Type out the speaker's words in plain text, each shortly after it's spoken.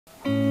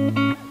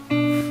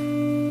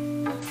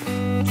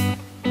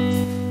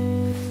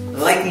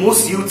Like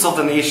most youths of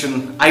the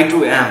nation, I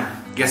too am.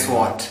 Guess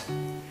what?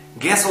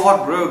 Guess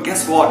what, bro?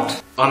 Guess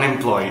what?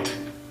 Unemployed.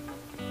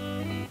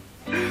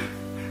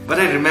 But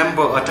I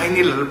remember a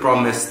tiny little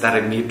promise that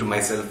I made to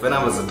myself when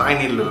I was a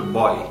tiny little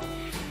boy.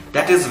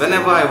 That is,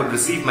 whenever I would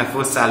receive my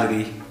first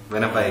salary,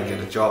 whenever I get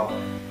a job,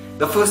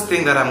 the first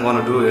thing that I'm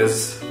gonna do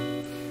is,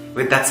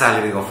 with that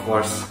salary of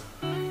course,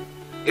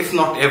 if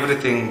not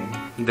everything,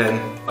 then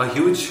a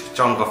huge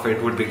chunk of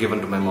it would be given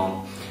to my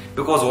mom.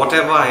 Because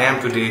whatever I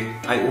am today,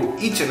 I owe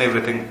each and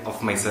everything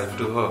of myself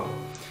to her.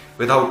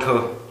 Without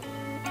her,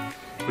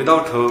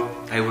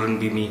 I wouldn't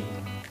be me.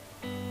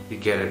 You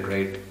get it,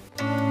 right?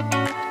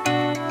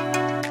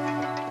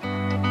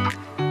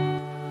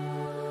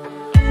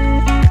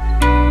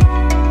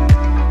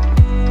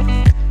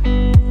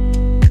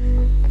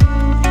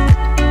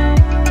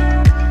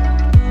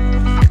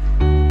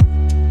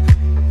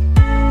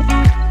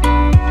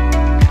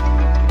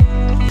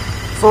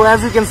 So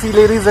as you can see,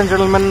 ladies and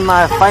gentlemen,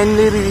 I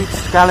finally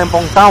reached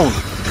Kalimpong town.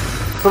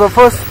 So the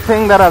first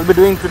thing that I'll be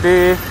doing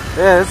today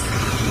is,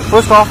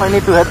 first off I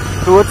need to head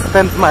towards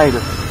 10th mile.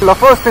 The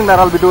first thing that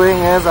I'll be doing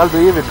is I'll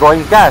be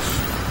withdrawing cash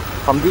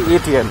from the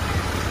ATM.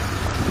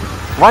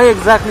 Why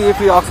exactly,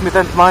 if you ask me,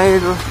 10th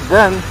mile?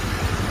 Then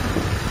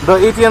the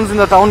ATMs in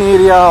the town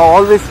area are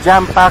always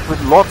jam-packed with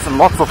lots and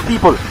lots of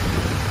people.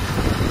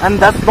 And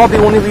that's not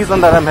the only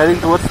reason that I'm heading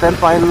towards 10th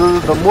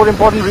mile. The more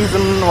important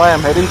reason why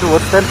I'm heading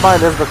towards 10th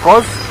mile is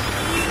because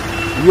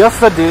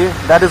yesterday,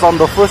 that is on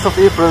the 1st of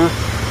April,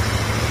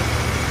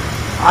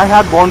 I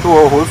had gone to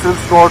a wholesale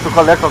store to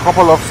collect a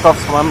couple of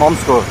stuffs from my mom's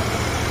store.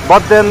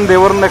 But then they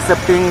weren't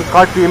accepting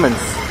card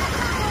payments.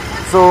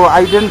 So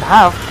I didn't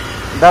have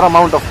that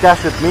amount of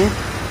cash with me.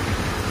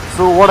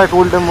 So what I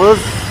told them was,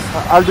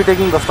 I'll be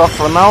taking the stuffs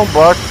for now,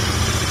 but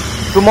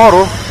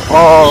tomorrow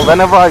or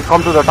whenever I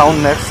come to the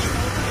town next,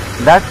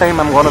 that time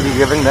I'm gonna be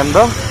giving them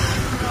the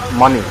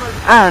money.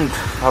 And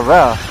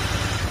well,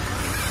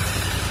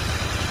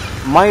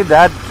 my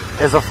dad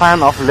is a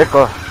fan of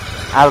liquor,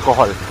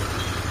 alcohol.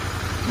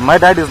 My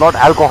dad is not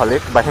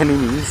alcoholic by any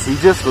means. He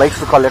just likes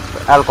to collect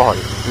alcohol,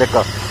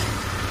 liquor.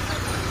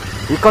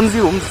 He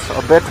consumes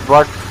a bit,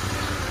 but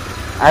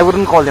I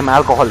wouldn't call him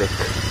alcoholic,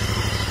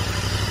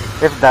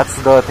 if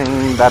that's the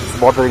thing that's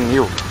bothering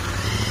you.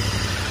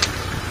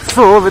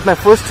 So with my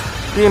first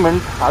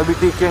payment, I'll be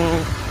taking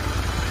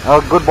a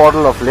good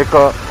bottle of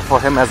liquor for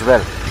him as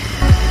well.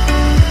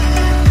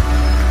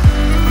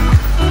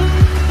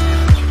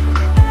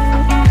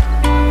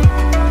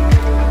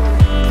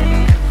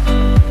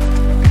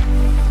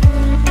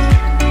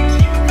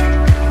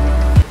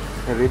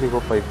 I really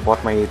hope I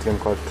bought my ATM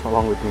card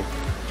along with me.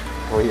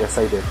 Oh yes,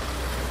 I did.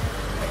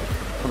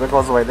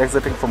 Because while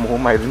exiting from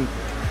home, I didn't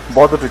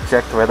bother to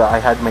check whether I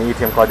had my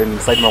ATM card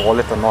inside my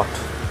wallet or not.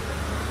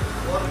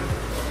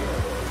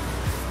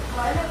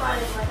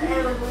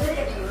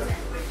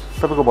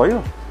 तपाईँको भयो?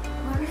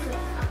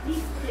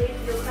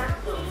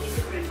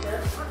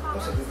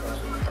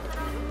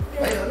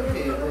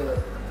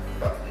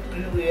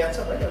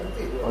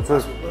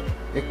 हजुर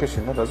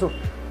एकैछिन ल दाजु.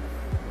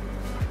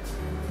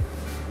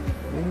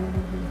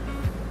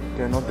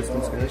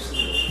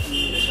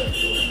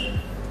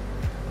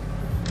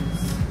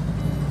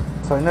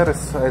 छैन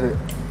रहेछ अहिले,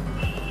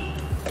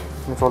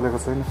 चलेको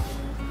छैन.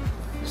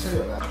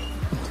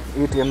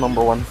 ATM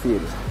number 1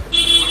 failed.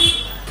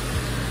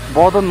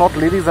 Bother not,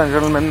 ladies and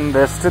gentlemen,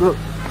 there's still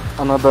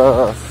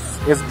another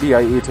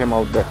SBI ATM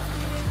out there.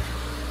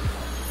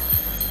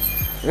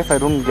 If I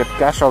don't get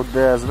cash out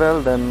there as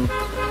well, then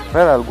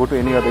well, I'll go to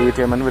any other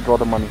ATM and withdraw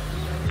the money.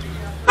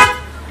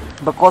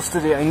 Because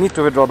today I need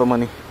to withdraw the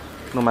money,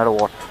 no matter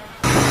what.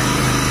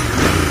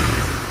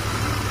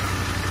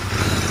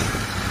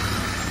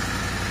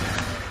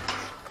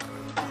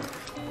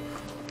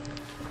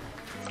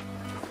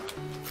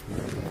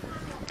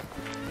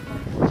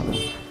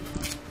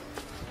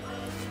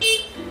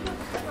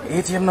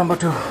 ATM number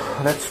 2,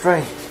 let's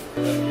try.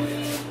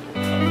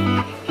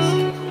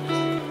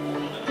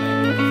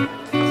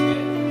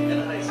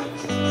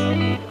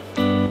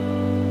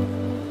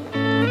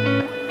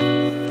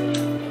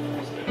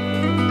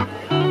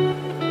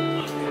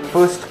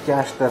 First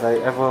cash that I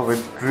ever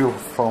withdrew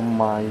from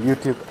my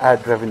YouTube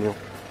ad revenue.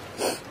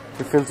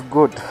 It feels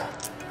good,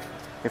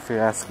 if you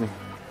ask me.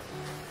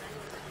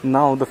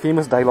 Now the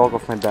famous dialogue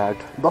of my dad,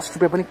 10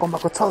 rupiyaँ पनि कम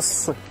भएको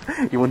छस्.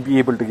 You won't be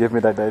able to give me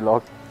that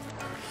dialogue.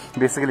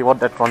 Basically what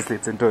that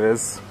translates into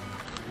is,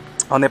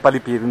 our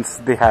Nepali parents,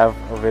 they have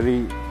a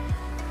very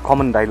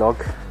common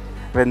dialogue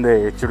when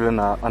their children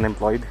are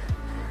unemployed.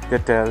 They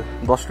tell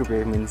 10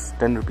 rupiyaँ means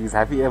 10 rupees.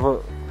 Have you ever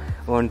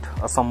earned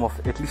a sum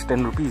of at least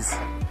 10 rupees?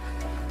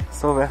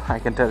 So well, I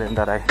can tell him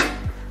that I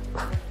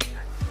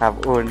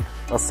have earned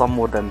a sum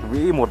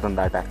way more than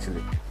that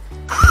actually.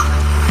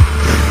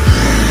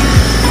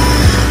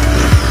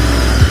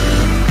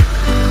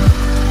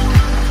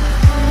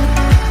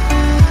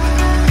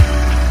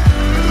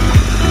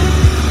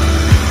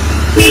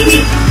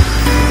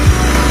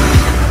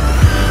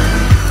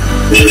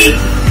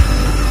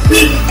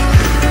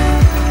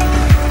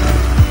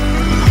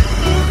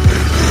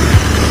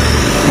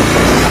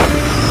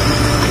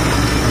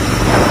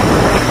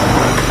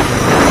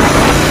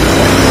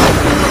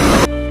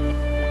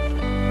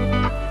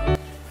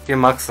 के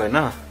marks हैन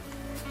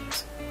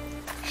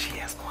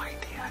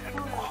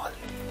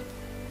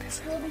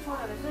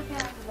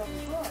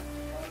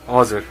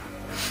हजुर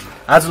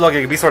आज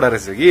लगेको 20 वटा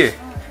रहेछ कि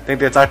त्यही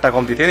त्यो 4टा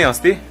कम्ती थियो नि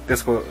अस्ति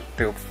त्यसको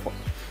त्यो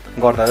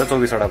गर्दा चाहिँ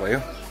 24 वटा भयो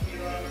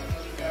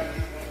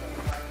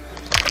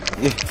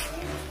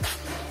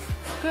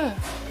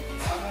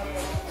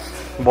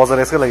बजार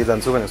यसकै लागि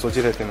जान्छु भनेर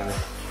सोचिरहेको थिएँ मैले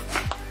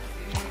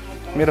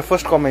मेरो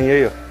फर्स्ट कमाइ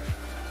यही हो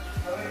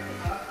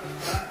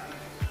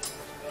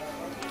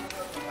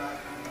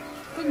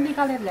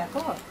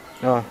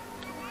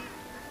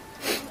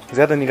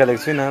ज्यादा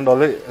निकालेको छुइनँ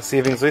डल्लै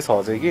सेभिङ चाहिँ छ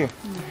चाहिँ कि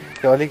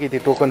त्यो अलिकति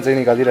टोकन चाहिँ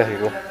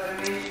निकालिराखेको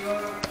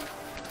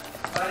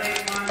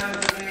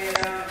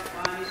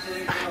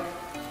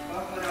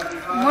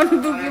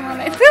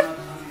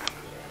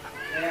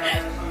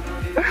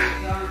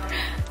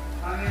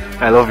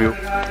I love you.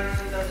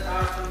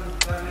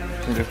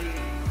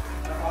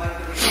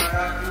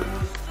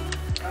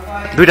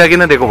 दुईटा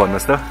किन दिएको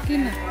भन्नुहोस् त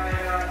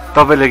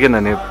तपाईँले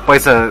किनभने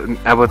पैसा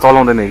अब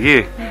चलाउँदैन कि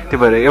त्यही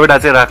भएर एउटा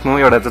चाहिँ राख्नु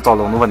एउटा चाहिँ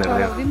चलाउनु भनेर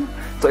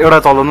एउटा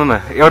चलाउनु न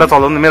एउटा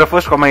चलाउनु मेरो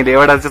फर्स्ट कमाइले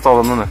एउटा चाहिँ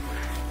चलाउनु न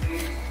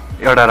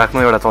एउटा राख्नु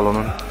एउटा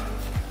चलाउनु न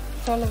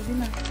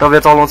तपाईँले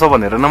चलाउँछ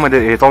भनेर न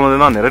मैले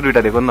चलाउँदैन भनेर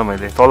दुईटा दिएको नि त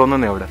मैले चलाउनु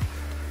न एउटा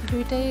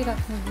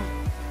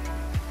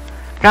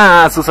कहाँ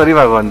आँसु सरी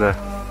भएको अन्त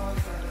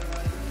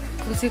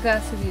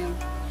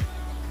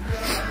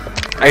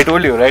I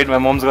told you, right? My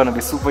mom's gonna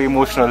be super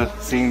emotional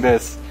seeing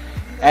this.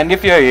 And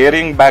if you're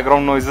hearing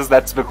background noises,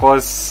 that's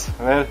because,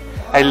 well,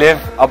 I live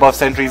above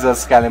St.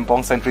 Teresa's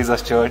Kalimpong, St.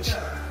 Teresa's Church.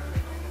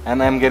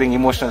 And I'm getting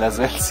emotional as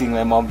well, seeing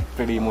my mom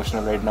pretty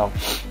emotional right now.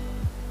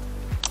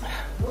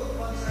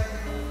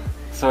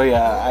 So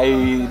yeah,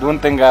 I don't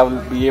think I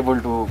will be able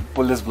to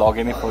pull this vlog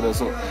any further.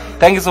 So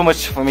thank you so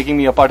much for making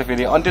me a part of your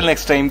day. Until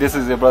next time, this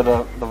is your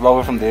brother, the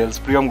vlogger from the hills,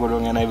 PRIYAM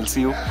GURUNG, and I will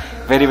see you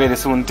very, very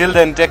soon. Till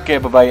then, take care,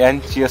 bye-bye,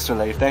 and cheers to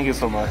life. Thank you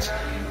so much.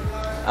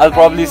 I'll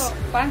probably...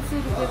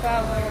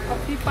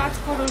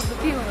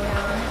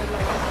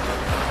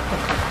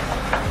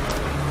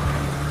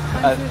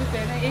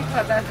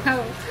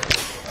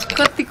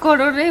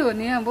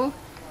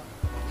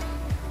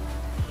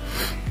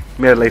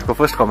 मेरो लाइफको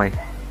first कमाई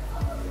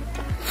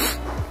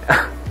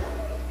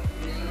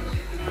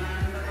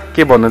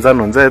के भन्न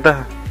चाहनुहुन्छ यता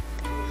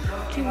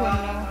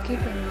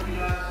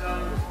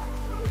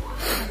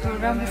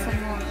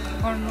राम्रोसँग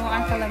गर्नु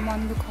आँखालाई मन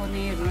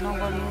दुखाउनेहरू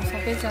नगर्नु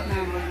सबैजना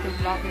अब त्यो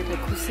ब्लग हेरेर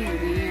खुसी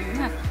हुने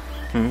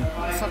होइन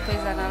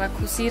सबैजनालाई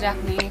खुसी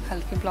राख्ने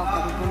खालको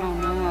ब्लगहरू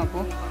बनाउनु अब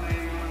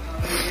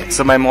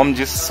So my mom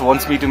just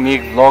wants me to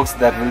make vlogs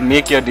that will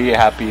make your day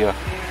happier.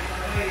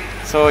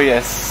 So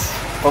yes,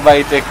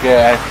 bye-bye, take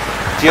care,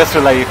 cheers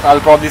to life. I'll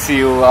probably see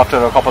you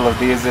after a couple of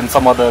days in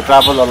some other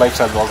travel or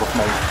lifestyle vlog of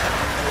mine.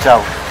 Ciao.